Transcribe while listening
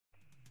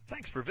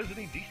Thanks for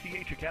visiting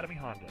Dch Academy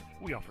Honda.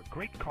 We offer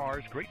great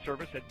cars, great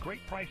service at great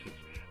prices.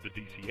 The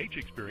DCH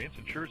experience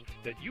ensures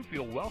that you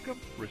feel welcome,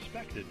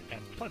 respected,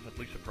 and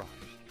pleasantly surprised.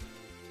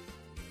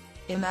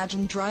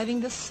 Imagine driving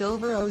the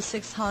silver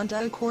 '06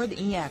 Honda Accord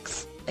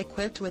EX,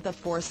 equipped with a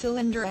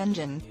 4-cylinder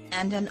engine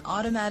and an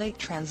automatic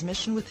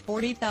transmission with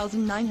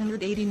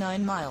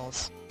 40,989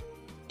 miles.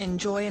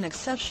 Enjoy an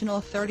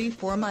exceptional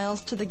 34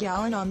 miles to the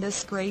gallon on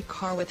this great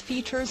car with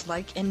features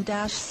like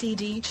in-dash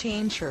CD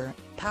changer,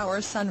 power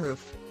sunroof,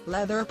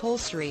 leather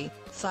upholstery,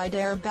 side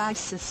airbag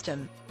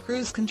system,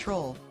 cruise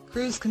control,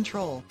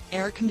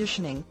 air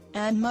conditioning,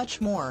 and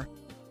much more.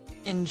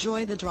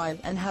 Enjoy the drive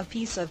and have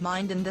peace of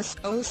mind in this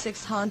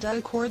 '06 Honda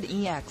Accord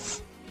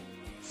EX.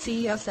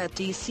 See us at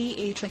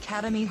DCH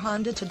Academy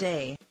Honda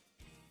today.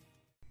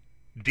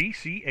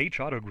 DCH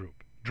Auto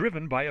Group,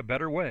 driven by a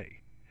better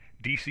way.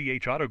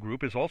 DCH Auto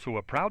Group is also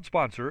a proud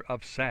sponsor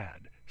of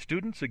SAD,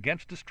 Students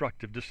Against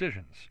Destructive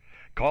Decisions.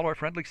 Call our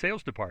friendly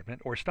sales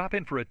department or stop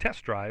in for a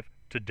test drive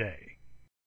today.